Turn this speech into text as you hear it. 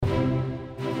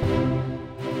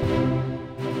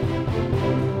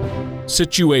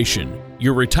Situation: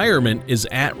 your retirement is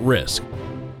at risk.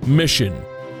 Mission: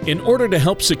 in order to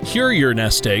help secure your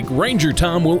nest egg, Ranger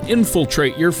Tom will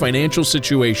infiltrate your financial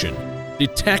situation,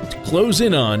 detect, close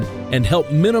in on, and help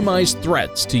minimize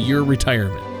threats to your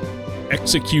retirement.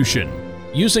 Execution: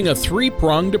 using a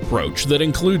three-pronged approach that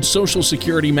includes Social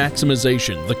Security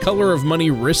maximization, the color of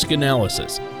money risk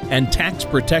analysis, and tax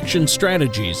protection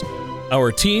strategies,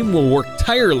 our team will work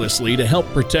tirelessly to help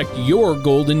protect your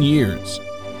golden years.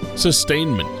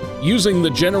 Sustainment: using the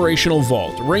Generational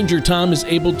Vault, Ranger Tom is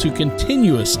able to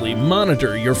continuously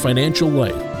monitor your financial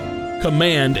life.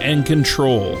 Command and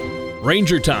control: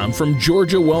 Ranger Tom from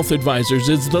Georgia Wealth Advisors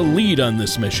is the lead on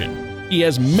this mission. He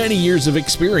has many years of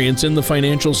experience in the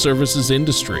financial services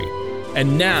industry.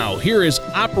 And now, here is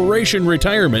Operation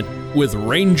Retirement with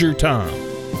Ranger Tom.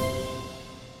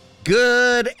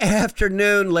 Good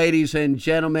afternoon, ladies and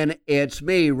gentlemen. It's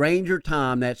me, Ranger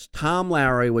Tom. That's Tom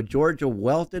Lowry with Georgia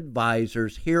Wealth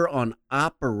Advisors here on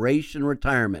Operation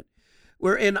Retirement.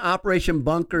 We're in Operation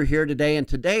Bunker here today, and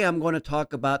today I'm going to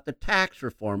talk about the tax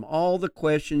reform, all the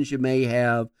questions you may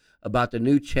have about the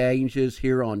new changes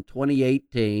here on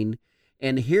 2018.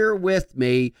 And here with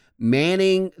me,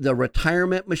 manning the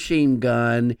retirement machine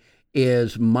gun,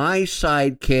 is my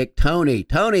sidekick, Tony.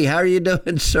 Tony, how are you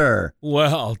doing, sir?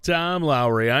 Well, Tom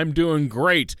Lowry, I'm doing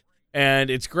great. And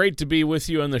it's great to be with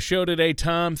you on the show today,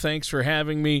 Tom. Thanks for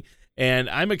having me. And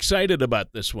I'm excited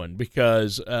about this one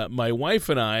because my wife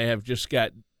and I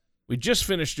we just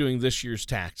finished doing this year's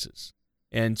taxes.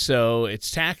 And so it's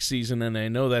tax season, and I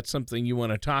know that's something you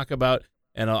want to talk about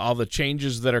and all the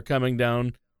changes that are coming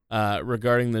down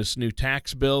regarding this new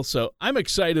tax bill. So I'm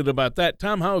excited about that.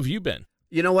 Tom, how have you been?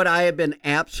 You know what? I have been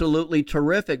absolutely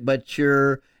terrific, but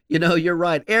you're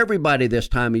right. Everybody this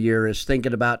time of year is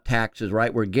thinking about taxes,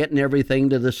 right? We're getting everything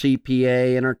to the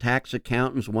CPA, and our tax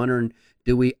accountants wondering,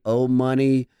 do we owe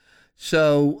money?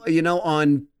 So,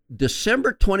 on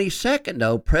December 22nd,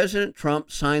 though, President Trump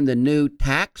signed the new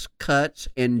Tax Cuts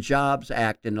and Jobs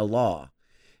Act into law.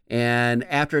 And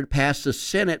after it passed the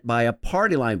Senate by a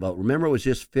party line vote, remember it was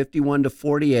just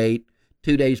 51-48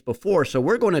 2 days before. So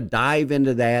we're going to dive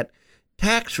into that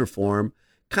tax reform,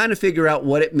 kind of figure out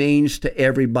what it means to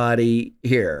everybody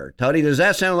here. Tony, does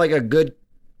that sound like a good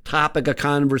topic of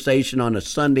conversation on a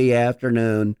Sunday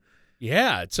afternoon?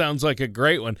 Yeah, it sounds like a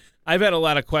great one. I've had a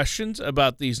lot of questions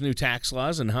about these new tax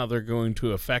laws and how they're going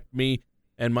to affect me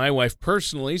and my wife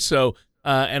personally. So,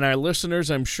 and our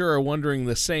listeners, I'm sure, are wondering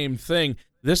the same thing.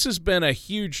 This has been a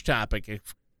huge topic,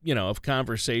 of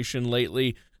conversation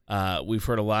lately. We've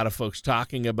heard a lot of folks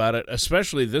talking about it,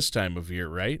 especially this time of year,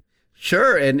 right?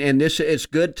 Sure, and it's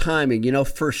good timing.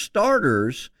 For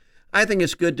starters, I think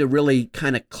it's good to really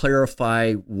kind of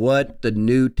clarify what the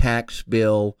new tax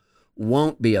bill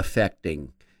won't be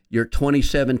affecting your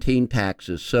 2017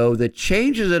 taxes. So the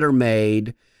changes that are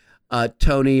made,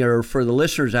 Tony, or for the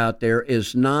listeners out there,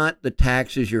 is not the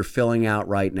taxes you're filling out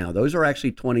right now. Those are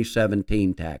actually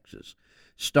 2017 taxes.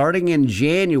 Starting in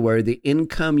January, the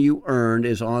income you earned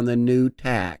is on the new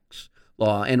tax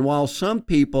law. And while some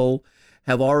people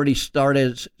have already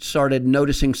started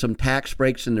noticing some tax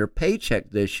breaks in their paycheck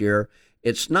this year,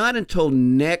 it's not until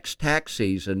next tax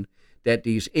season that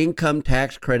these income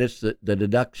tax credits, the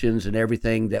deductions and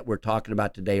everything that we're talking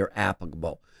about today are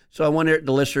applicable. So I want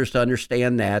the listeners to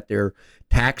understand that their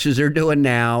taxes they're doing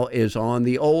now is on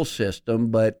the old system,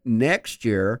 but next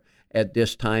year at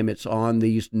this time it's on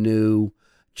these new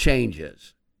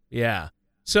changes. Yeah.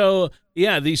 So,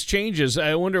 these changes,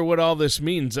 I wonder what all this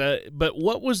means. But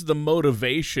what was the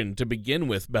motivation to begin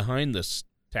with behind this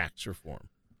tax reform?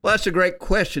 Well, that's a great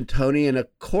question, Tony. And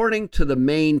according to the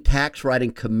main tax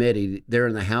writing committee there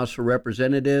in the House of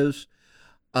Representatives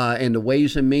and the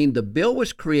Ways and Means, the bill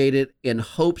was created in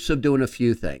hopes of doing a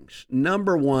few things.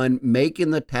 Number one,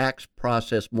 making the tax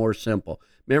process more simple.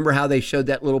 Remember how they showed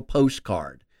that little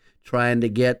postcard trying to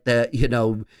get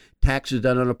the, taxes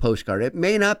done on a postcard. It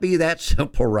may not be that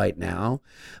simple right now,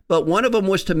 but one of them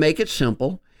was to make it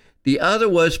simple. The other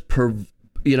was,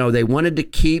 they wanted to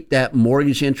keep that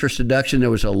mortgage interest deduction. There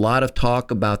was a lot of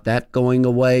talk about that going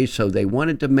away, so they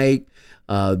wanted to make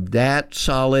that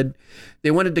solid. They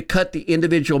wanted to cut the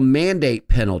individual mandate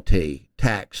penalty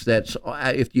tax. That's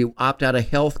if you opt out of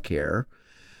health care.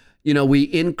 We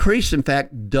increased, in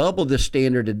fact, double the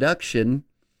standard deduction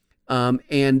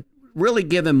and really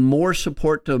giving more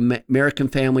support to American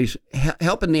families,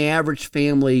 helping the average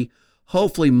family.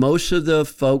 Hopefully, most of the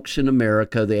folks in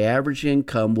America, the average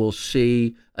income will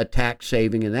see a tax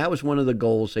saving, and that was one of the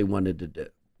goals they wanted to do.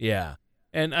 Yeah,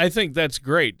 and I think that's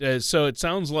great. So it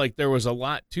sounds like there was a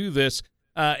lot to this.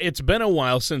 It's been a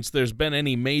while since there's been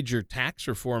any major tax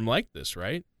reform like this,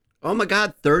 right? Oh my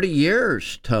God, 30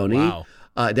 years, Tony. Wow.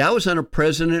 That was under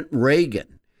President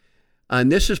Reagan.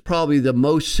 And this is probably the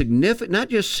most significant, not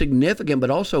just significant, but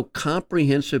also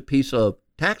comprehensive piece of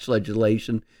tax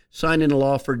legislation signed into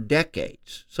law for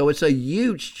decades. So it's a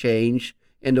huge change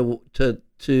into the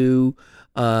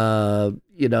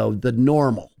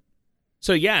normal.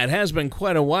 So yeah, it has been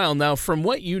quite a while now. From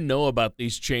what you know about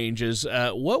these changes,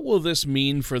 what will this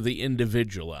mean for the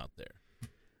individual out there?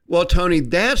 Well, Tony,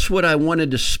 that's what I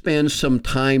wanted to spend some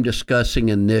time discussing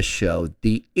in this show.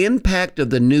 The impact of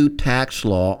the new tax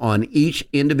law on each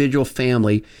individual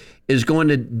family is going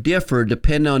to differ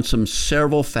depending on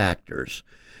several factors.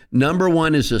 Number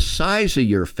one is the size of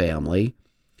your family,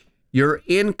 your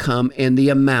income, and the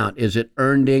amount. Is it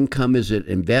earned income? Is it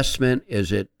investment?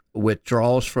 Is it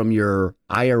withdrawals from your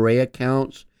IRA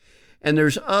accounts? And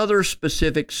there's other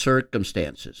specific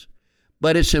circumstances.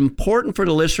 But it's important for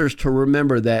the listeners to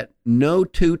remember that no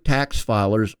two tax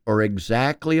filers are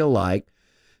exactly alike,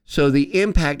 so the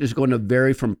impact is going to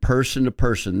vary from person to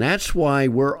person. That's why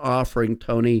we're offering,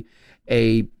 Tony,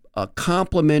 a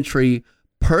complimentary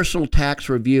personal tax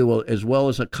review as well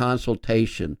as a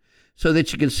consultation so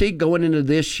that you can see going into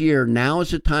this year, now is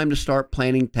the time to start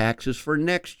planning taxes for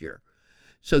next year.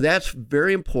 So that's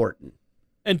very important.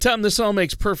 And Tom, this all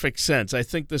makes perfect sense. I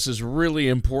think this is really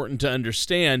important to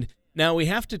understand. Now, we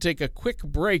have to take a quick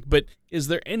break, but is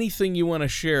there anything you want to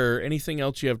share, anything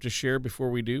else you have to share before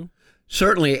we do?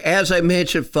 Certainly. As I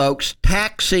mentioned, folks,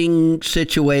 taxing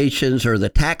situations or the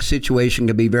tax situation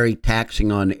can be very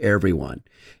taxing on everyone.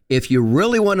 If you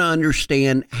really want to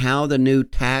understand how the new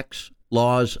tax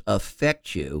laws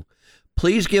affect you,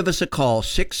 please give us a call,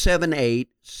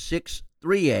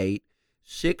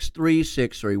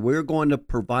 678-638-6363. We're going to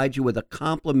provide you with a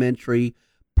complimentary,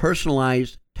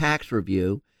 personalized tax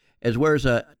review, as well as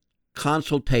a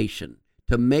consultation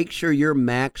to make sure you're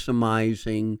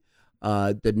maximizing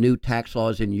the new tax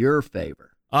laws in your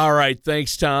favor. All right,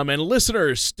 thanks, Tom. And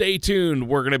listeners, stay tuned.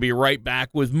 We're going to be right back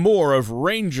with more of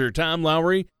Ranger Tom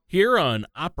Lowry here on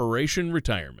Operation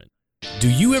Retirement. Do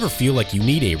you ever feel like you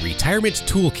need a retirement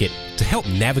toolkit to help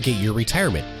navigate your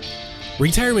retirement?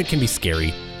 Retirement can be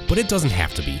scary, but it doesn't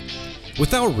have to be.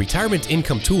 With our Retirement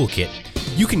Income Toolkit,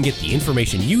 you can get the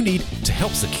information you need to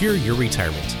help secure your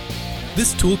retirement.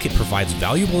 This toolkit provides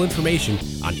valuable information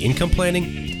on income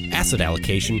planning, asset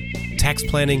allocation, tax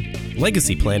planning,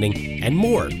 legacy planning, and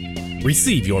more.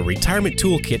 Receive your Retirement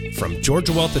Toolkit from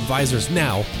Georgia Wealth Advisors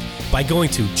now by going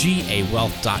to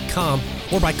gawealth.com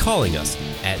or by calling us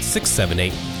at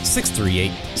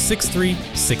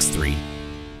 678-638-6363.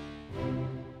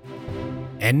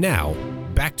 And now,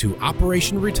 back to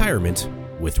Operation Retirement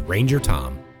with Ranger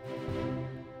Tom.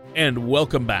 And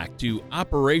welcome back to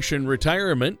Operation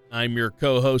Retirement. I'm your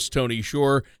co-host, Tony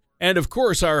Shore. And, of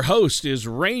course, our host is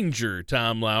Ranger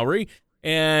Tom Lowry.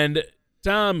 And,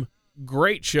 Tom,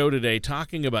 great show today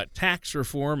talking about tax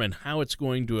reform and how it's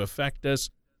going to affect us.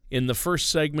 In the first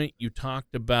segment, you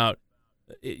talked about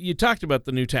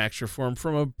the new tax reform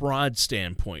from a broad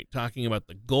standpoint, talking about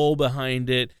the goal behind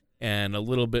it and a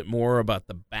little bit more about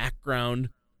the background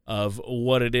of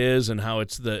what it is and how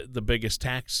it's the biggest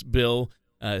tax bill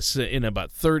in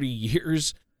about 30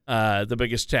 years, the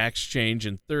biggest tax change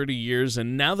in 30 years.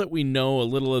 And now that we know a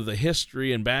little of the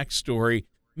history and backstory,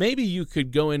 maybe you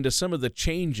could go into some of the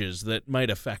changes that might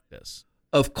affect us.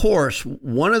 Of course,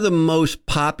 one of the most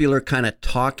popular kind of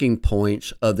talking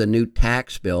points of the new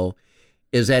tax bill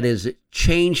is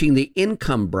changing the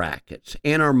income brackets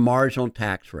and our marginal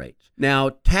tax rates.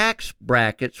 Now, tax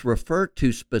brackets refer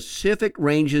to specific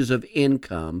ranges of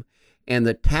income, and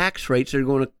the tax rates are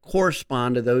going to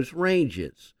correspond to those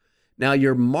ranges. Now,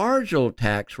 your marginal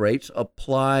tax rates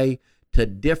apply to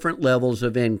different levels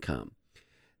of income.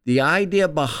 The idea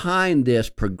behind this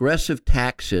progressive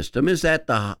tax system is that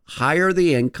the higher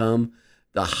the income,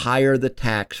 the higher the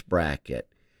tax bracket.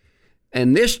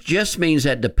 And this just means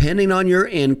that depending on your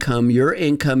income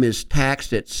is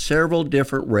taxed at several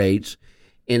different rates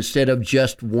instead of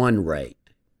just one rate.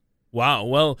 Wow.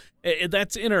 Well,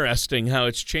 that's interesting how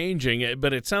it's changing,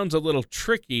 but it sounds a little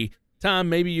tricky. Tom,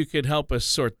 maybe you could help us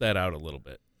sort that out a little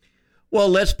bit. Well,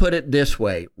 let's put it this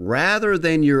way. Rather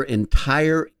than your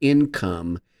entire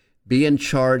income being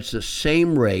charged the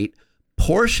same rate,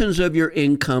 portions of your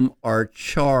income are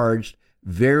charged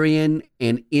varying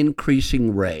and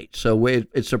increasing rates. So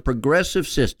it's a progressive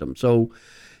system. So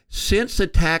since the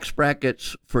tax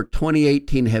brackets for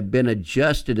 2018 have been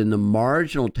adjusted and the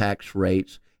marginal tax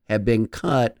rates have been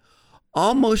cut,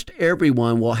 almost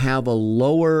everyone will have a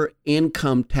lower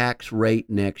income tax rate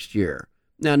next year.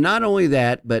 Now, not only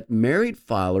that, but married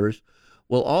filers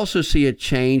will also see a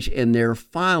change in their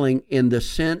filing in the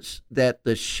sense that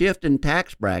the shift in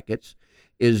tax brackets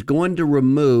is going to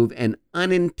remove an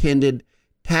unintended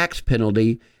tax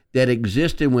penalty that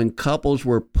existed when couples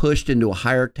were pushed into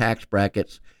higher tax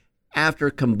brackets after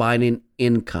combining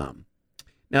income.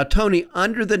 Now, Tony,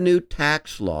 under the new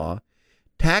tax law,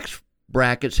 tax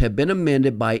brackets have been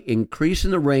amended by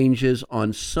increasing the ranges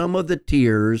on some of the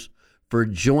tiers for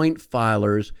joint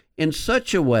filers in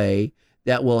such a way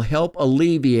that will help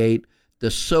alleviate the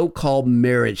so-called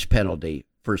marriage penalty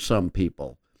for some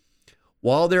people.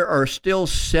 While there are still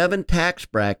 7 tax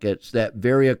brackets that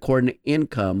vary according to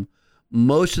income,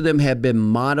 most of them have been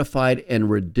modified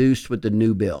and reduced with the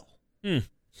new bill.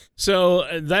 So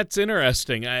that's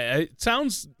interesting. It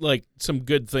sounds like some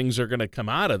good things are going to come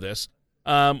out of this.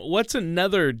 What's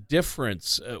another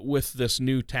difference with this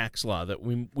new tax law that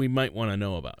we might want to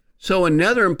know about? So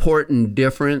another important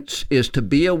difference is to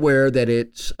be aware that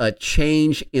it's a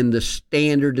change in the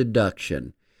standard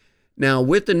deduction. Now,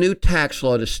 with the new tax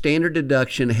law, the standard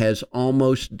deduction has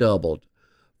almost doubled.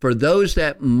 For those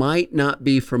that might not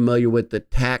be familiar with the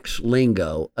tax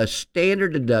lingo, a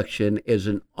standard deduction is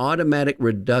an automatic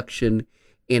reduction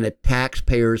in a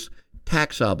taxpayer's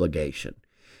tax obligation.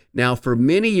 Now, for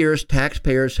many years,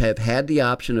 taxpayers have had the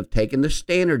option of taking the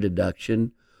standard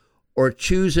deduction or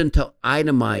choosing to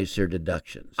itemize their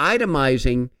deductions.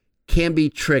 Itemizing can be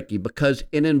tricky because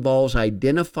it involves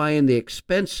identifying the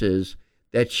expenses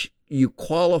that you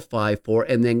qualify for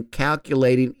and then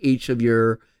calculating each of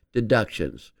your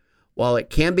deductions. While it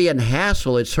can be a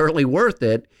hassle, it's certainly worth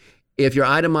it if your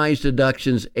itemized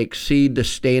deductions exceed the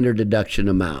standard deduction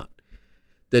amount.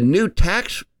 The new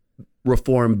tax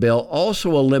reform bill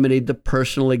also eliminated the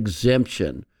personal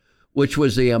exemption, which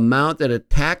was the amount that a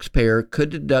taxpayer could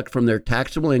deduct from their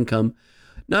taxable income,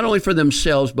 not only for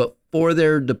themselves, but for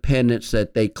their dependents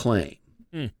that they claim.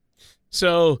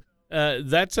 So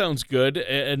that sounds good.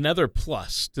 Another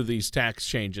plus to these tax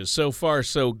changes. So far,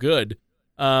 so good.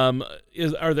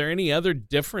 Are there any other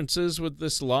differences with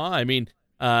this law? I mean,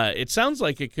 it sounds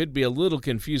like it could be a little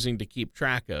confusing to keep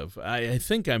track of. I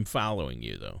think I'm following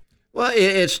you, though. Well,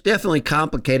 it's definitely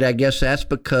complicated. I guess that's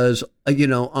because,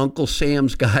 Uncle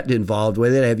Sam's gotten involved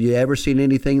with it. Have you ever seen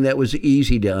anything that was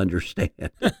easy to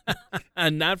understand?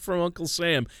 Not from Uncle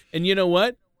Sam. And you know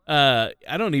what? I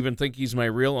don't even think he's my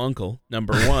real uncle,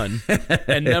 number one.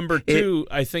 And number two,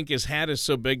 I think his hat is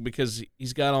so big because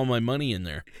he's got all my money in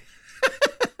there.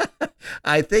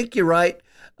 I think you're right,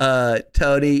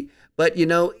 Tony. But,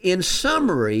 in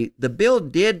summary, the bill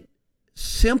did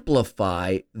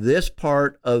simplify this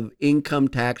part of income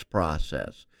tax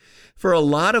process. For a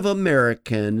lot of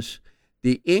Americans,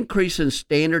 the increase in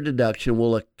standard deduction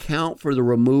will account for the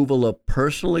removal of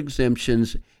personal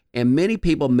exemptions, and many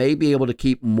people may be able to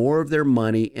keep more of their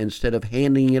money instead of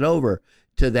handing it over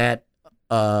to that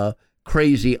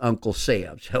crazy Uncle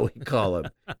Sam, shall we call him.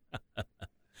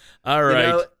 All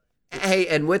right. Hey,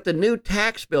 and with the new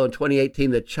tax bill in 2018,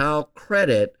 the child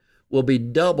credit will be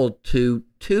doubled to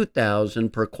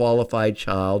 $2,000 per qualified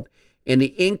child, and the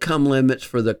income limits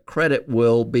for the credit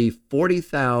will be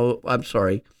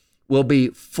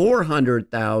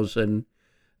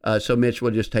 $400,000. So Mitch,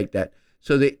 we'll just take that.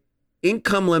 So the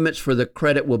income limits for the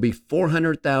credit will be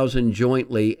 $400,000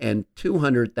 jointly and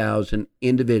 $200,000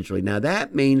 individually. Now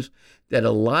that means that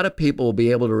a lot of people will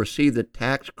be able to receive the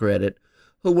tax credit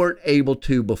who weren't able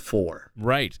to before.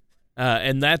 Right.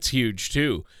 And that's huge,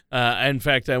 too. In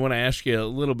fact, I want to ask you a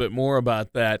little bit more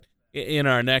about that in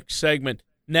our next segment.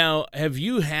 Now, have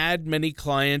you had many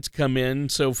clients come in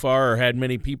so far or had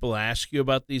many people ask you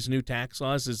about these new tax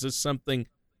laws? Is this something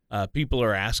people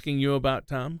are asking you about,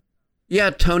 Tom? Yeah,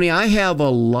 Tony, I have a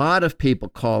lot of people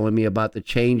calling me about the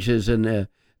changes in the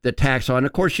tax law. And,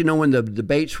 of course, when the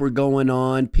debates were going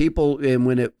on, and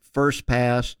when it first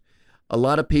passed, a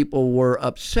lot of people were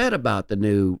upset about the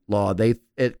new law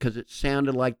because it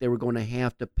sounded like they were going to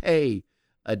have to pay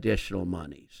additional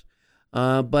monies.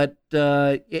 But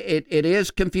it is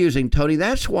confusing, Tony.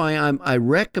 That's why I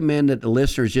recommend that the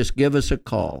listeners just give us a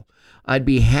call. I'd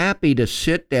be happy to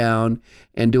sit down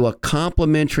and do a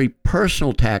complimentary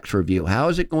personal tax review. How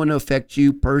is it going to affect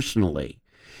you personally?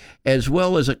 As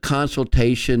well as a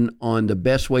consultation on the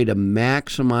best way to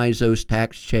maximize those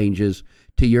tax changes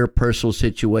to your personal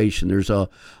situation. There's a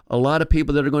lot of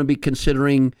people that are going to be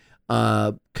considering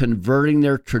converting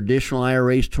their traditional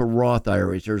IRAs to Roth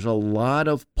IRAs. There's a lot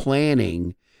of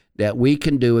planning that we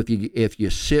can do if you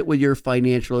sit with your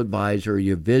financial advisor, or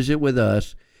you visit with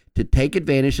us to take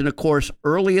advantage. And of course,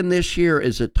 early in this year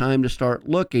is the time to start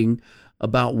looking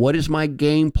about what is my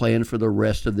game plan for the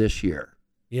rest of this year.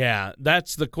 Yeah,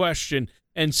 that's the question.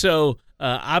 And so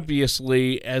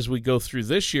Obviously, as we go through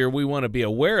this year, we want to be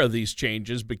aware of these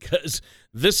changes because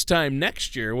this time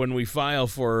next year, when we file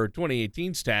for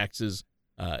 2018's taxes,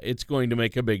 it's going to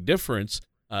make a big difference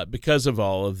because of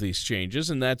all of these changes,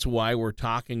 and that's why we're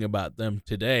talking about them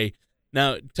today.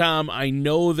 Now, Tom, I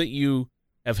know that you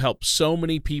have helped so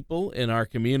many people in our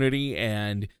community,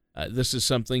 and this is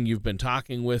something you've been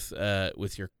talking with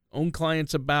your own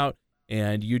clients about,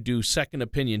 and you do second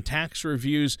opinion tax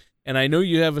reviews, and I know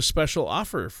you have a special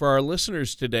offer for our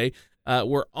listeners today.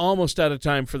 We're almost out of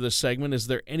time for this segment. Is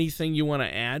there anything you want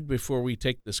to add before we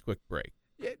take this quick break?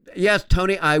 Yes,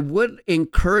 Tony, I would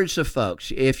encourage the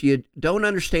folks, if you don't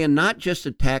understand not just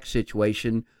the tax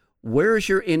situation, where's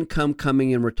your income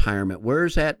coming in retirement?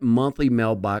 Where's that monthly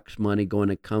mailbox money going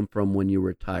to come from when you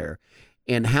retire?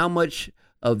 And how much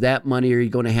of that money are you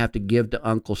going to have to give to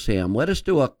Uncle Sam? Let us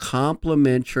do a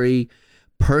complimentary,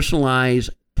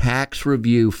 personalized tax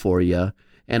review for you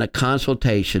and a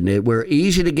consultation. We're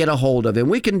easy to get a hold of, and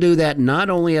we can do that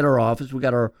not only at our office. We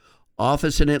got our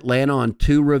office in Atlanta on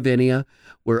 2 Ravinia.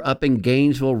 We're up in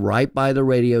Gainesville, right by the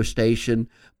radio station.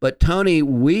 But Tony,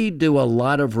 we do a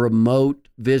lot of remote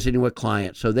visiting with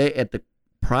clients. So they, at the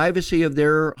privacy of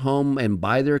their home and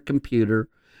by their computer,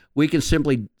 we can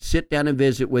simply sit down and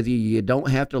visit with you. You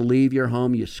don't have to leave your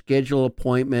home. You schedule an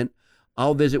appointment.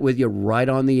 I'll visit with you right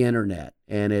on the internet.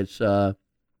 And it's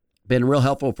been real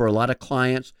helpful for a lot of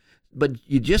clients. But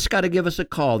you just got to give us a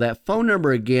call. That phone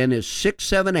number again is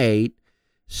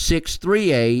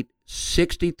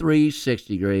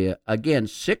 678-638-6363. Again,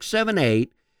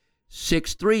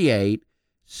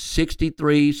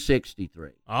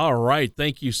 678-638-6363. All right.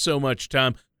 Thank you so much,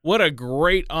 Tom. What a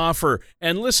great offer.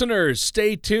 And listeners,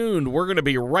 stay tuned. We're going to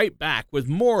be right back with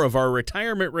more of our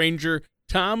Retirement Ranger,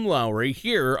 Tom Lowry,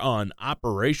 here on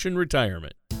Operation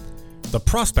Retirement. The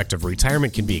prospect of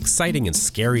retirement can be exciting and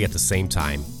scary at the same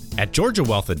time. At Georgia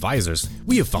Wealth Advisors,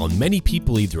 we have found many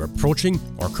people either approaching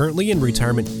or currently in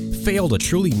retirement fail to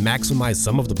truly maximize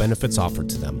some of the benefits offered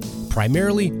to them.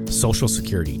 Primarily, Social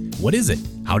Security. What is it?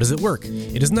 How does it work?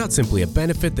 It is not simply a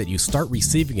benefit that you start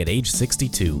receiving at age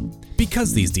 62.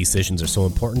 Because these decisions are so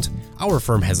important, our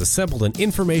firm has assembled an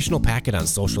informational packet on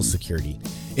Social Security.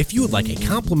 If you would like a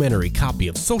complimentary copy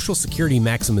of Social Security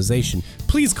Maximization,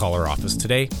 please call our office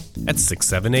today at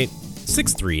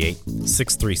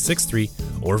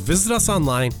 678-638-6363 or visit us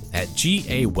online at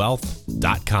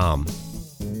gawealth.com.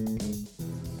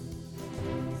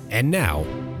 And now,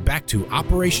 back to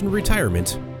Operation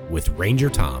Retirement with Ranger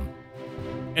Tom.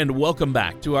 And welcome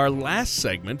back to our last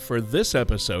segment for this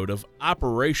episode of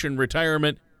Operation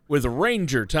Retirement with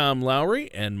Ranger Tom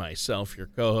Lowry and myself, your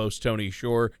co-host, Tony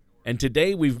Shore. And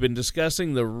today we've been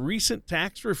discussing the recent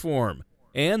tax reform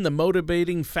and the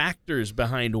motivating factors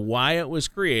behind why it was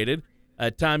created.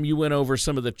 Tom, you went over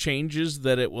some of the changes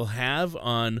that it will have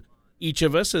on each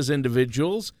of us as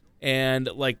individuals, and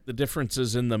like the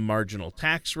differences in the marginal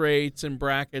tax rates and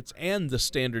brackets and the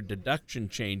standard deduction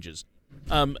changes.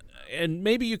 And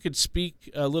maybe you could speak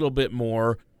a little bit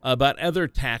more about other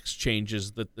tax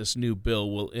changes that this new bill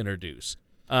will introduce.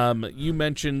 You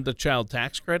mentioned the child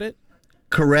tax credit.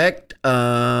 Correct. Where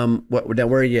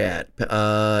are you at?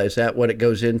 Is that what it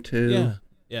goes into?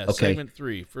 Yeah. Okay. Segment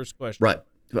 3, first question. Right.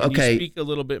 Can Okay. you speak a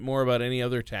little bit more about any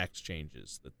other tax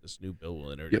changes that this new bill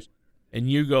will introduce? Yep. And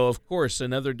you go, of course,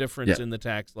 another difference in the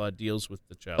tax law deals with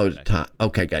the child tax.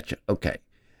 Okay, gotcha. Okay.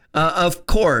 Of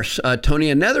course, Tony,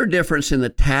 another difference in the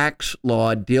tax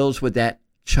law deals with that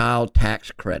child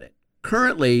tax credit.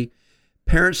 Currently,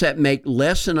 parents that make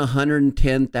less than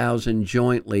 $110,000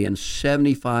 jointly and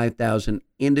 $75,000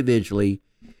 individually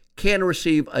can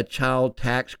receive a child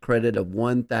tax credit of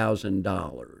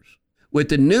 $1,000. With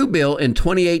the new bill in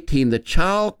 2018, the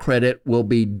child credit will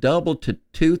be doubled to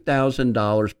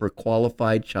 $2,000 per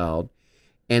qualified child,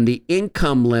 and the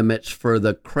income limits for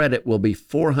the credit will be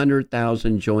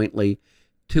 $400,000 jointly,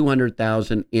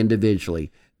 $200,000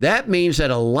 individually. That means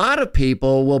that a lot of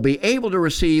people will be able to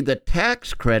receive the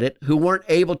tax credit who weren't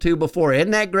able to before.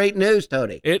 Isn't that great news,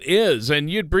 Tony? It is, and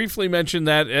you'd briefly mentioned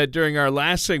that during our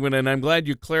last segment, and I'm glad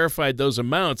you clarified those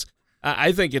amounts.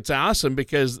 I think it's awesome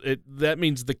because that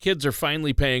means the kids are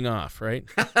finally paying off, right?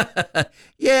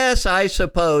 Yes, I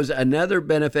suppose. Another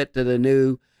benefit to the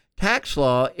new tax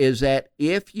law is that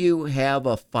if you have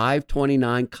a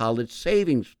 529 college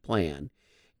savings plan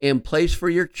in place for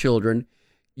your children,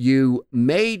 you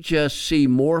may just see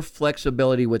more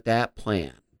flexibility with that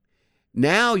plan.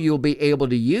 Now you'll be able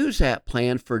to use that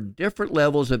plan for different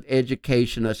levels of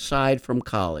education aside from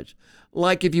college.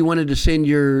 Like if you wanted to send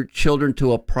your children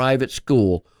to a private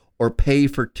school or pay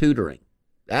for tutoring.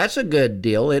 That's a good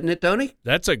deal, isn't it, Tony?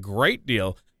 That's a great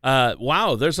deal.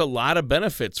 Wow, there's a lot of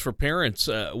benefits for parents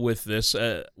with this.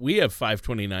 We have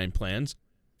 529 plans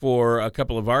for a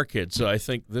couple of our kids, so I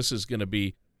think this is going to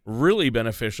be really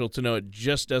beneficial to know it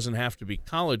just doesn't have to be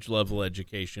college-level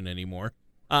education anymore.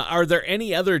 Are there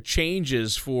any other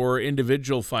changes for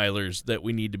individual filers that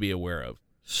we need to be aware of?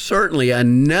 Certainly.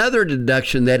 Another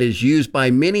deduction that is used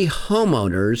by many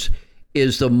homeowners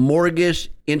is the mortgage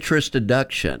interest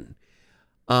deduction.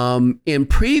 In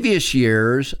previous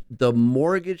years, the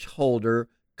mortgage holder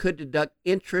could deduct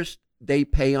interest they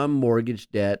pay on mortgage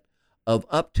debt of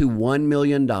up to $1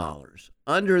 million.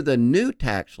 Under the new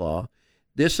tax law,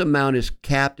 this amount is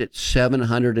capped at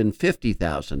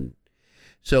 $750,000.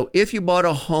 So if you bought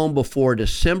a home before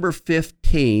December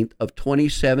 15th of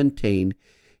 2017,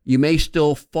 you may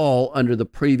still fall under the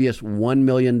previous $1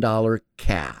 million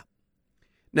cap.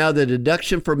 Now, the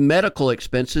deduction for medical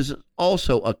expenses is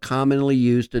also a commonly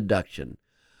used deduction.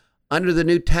 Under the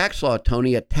new tax law,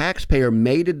 Tony, a taxpayer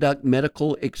may deduct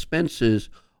medical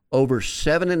expenses over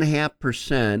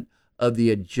 7.5% of the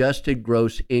adjusted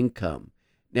gross income.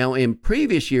 Now, in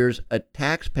previous years, a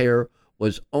taxpayer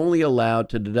was only allowed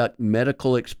to deduct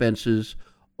medical expenses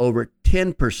over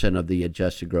 10% of the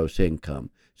adjusted gross income.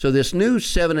 So this new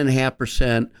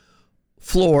 7.5%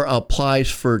 floor applies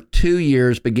for 2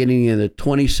 years beginning in the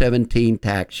 2017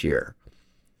 tax year.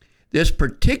 This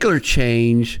particular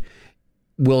change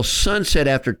will sunset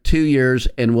after 2 years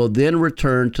and will then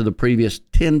return to the previous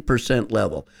 10%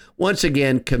 level. Once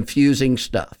again, confusing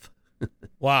stuff.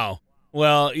 Wow.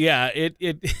 Well, yeah,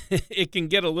 it can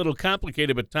get a little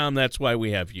complicated, but Tom, that's why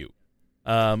we have you,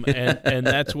 and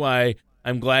that's why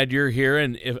I'm glad you're here.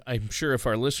 And I'm sure if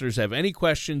our listeners have any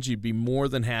questions, you'd be more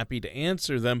than happy to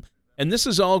answer them. And this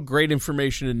is all great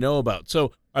information to know about.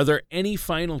 So, are there any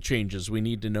final changes we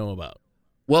need to know about?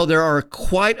 Well, there are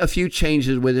quite a few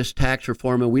changes with this tax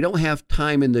reform, and we don't have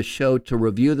time in the show to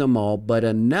review them all. But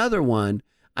another one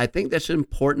I think that's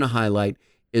important to highlight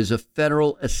is the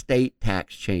federal estate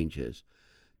tax changes.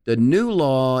 The new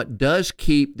law does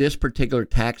keep this particular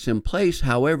tax in place.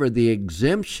 However, the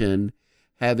exemption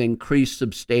have increased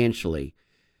substantially.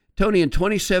 Tony, in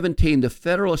 2017, the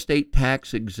federal estate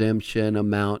tax exemption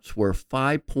amounts were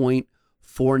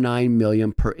 $5.49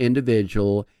 million per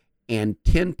individual and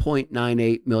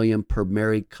 $10.98 million per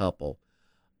married couple.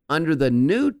 Under the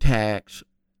new tax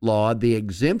law, the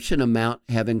exemption amount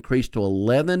have increased to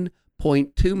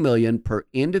 $11.2 million per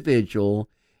individual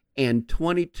and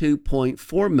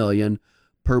 $22.4 million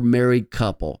per married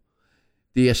couple.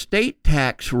 The estate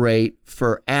tax rate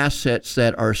for assets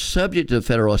that are subject to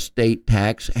federal estate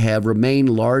tax have remained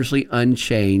largely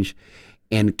unchanged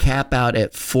and cap out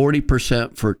at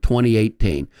 40% for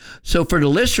 2018. So for the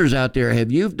listeners out there, have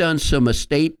you done some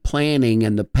estate planning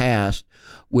in the past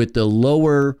with the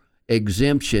lower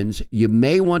exemptions, you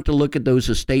may want to look at those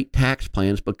estate tax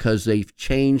plans because they've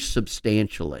changed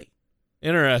substantially.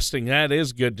 Interesting. That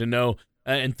is good to know.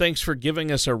 And thanks for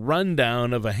giving us a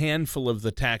rundown of a handful of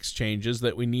the tax changes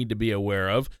that we need to be aware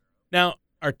of. Now,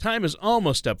 our time is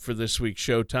almost up for this week's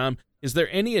show, Tom. Is there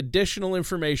any additional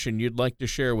information you'd like to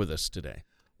share with us today?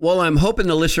 Well, I'm hoping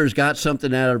the listeners got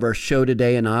something out of our show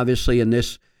today, and obviously in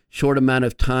this short amount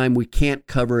of time, we can't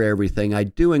cover everything. I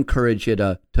do encourage you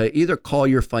to either call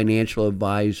your financial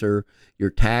advisor,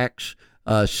 your tax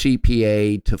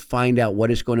CPA to find out what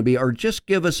it's going to be, or just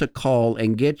give us a call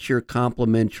and get your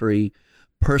complimentary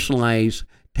personalized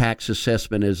tax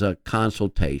assessment as a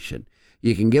consultation.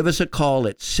 You can give us a call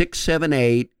at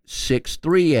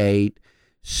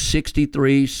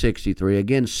 678-638-6363.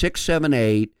 Again,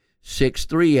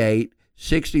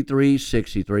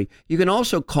 678-638-6363. You can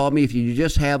also call me if you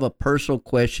just have a personal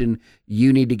question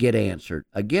you need to get answered.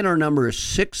 Again, our number is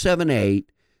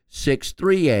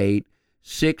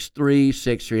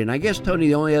 678-638-6363. And I guess, Tony,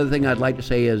 the only other thing I'd like to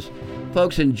say is,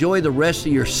 folks, enjoy the rest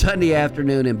of your Sunday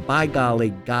afternoon, and by golly,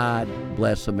 God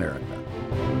bless America.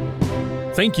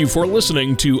 Thank you for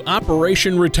listening to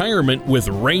Operation Retirement with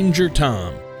Ranger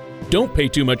Tom. Don't pay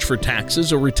too much for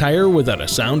taxes or retire without a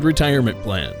sound retirement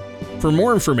plan. For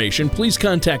more information, please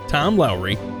contact Tom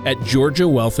Lowry at Georgia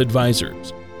Wealth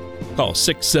Advisors. Call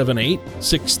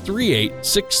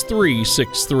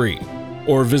 678-638-6363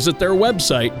 or visit their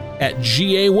website at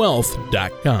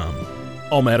gawealth.com.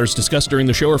 All matters discussed during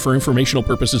the show are for informational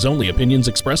purposes only. Opinions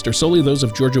expressed are solely those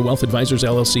of Georgia Wealth Advisors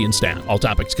LLC and staff. All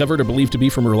topics covered are believed to be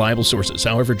from reliable sources.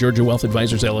 However, Georgia Wealth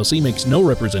Advisors LLC makes no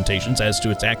representations as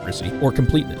to its accuracy or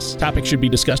completeness. Topics should be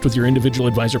discussed with your individual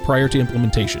advisor prior to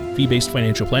implementation. Fee-based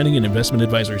financial planning and investment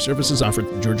advisory services offered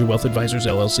through Georgia Wealth Advisors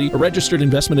LLC, a registered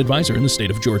investment advisor in the state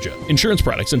of Georgia. Insurance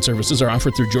products and services are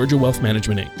offered through Georgia Wealth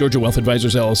Management Inc. Georgia Wealth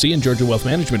Advisors LLC and Georgia Wealth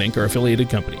Management Inc. are affiliated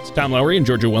companies. Tom Lowry and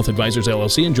Georgia Wealth Advisors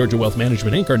LLC and Georgia Wealth Management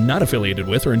Inc. are not affiliated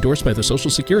with or endorsed by the Social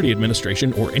Security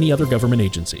Administration or any other government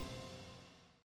agency.